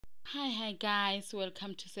Hi guys,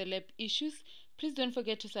 welcome to Celeb Issues. Please don't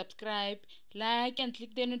forget to subscribe, like and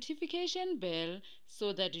click the notification bell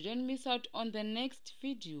so that you don't miss out on the next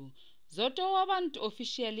video. Zodwa Bantu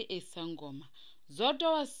officially a Sangoma.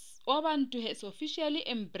 Zodwa Bantu has officially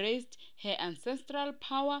embraced her ancestral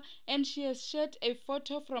power and she has shared a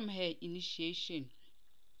photo from her initiation.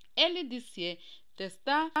 Early this year, the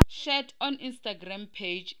star shared on Instagram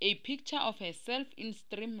page a picture of herself in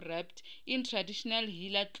stream wrapped in traditional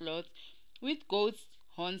healer cloth with goat's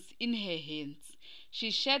horns in her hands.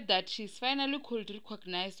 She shared that she finally could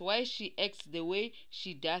recognize why she acts the way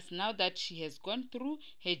she does now that she has gone through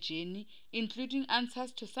her journey, including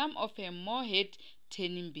answers to some of her more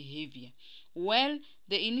head-turning behavior. Well,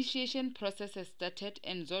 the initiation process has started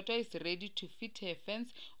and Zodwa is ready to fit her fans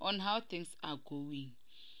on how things are going.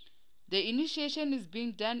 The initiation is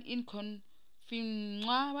being done in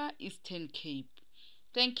Konfingcwaba, Eastern Cape.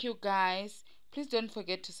 Thank you guys. Please don't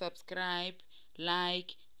forget to subscribe,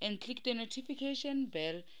 like and click the notification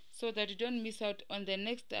bell so that you don't miss out on the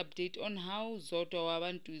next update on how Zodwa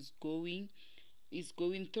Bantu is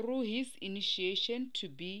going through his initiation to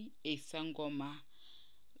be a Sangoma.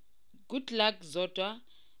 Good luck, Zodwa.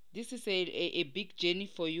 This is a big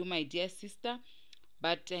journey for you, my dear sister,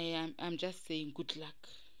 but I'm just saying good luck.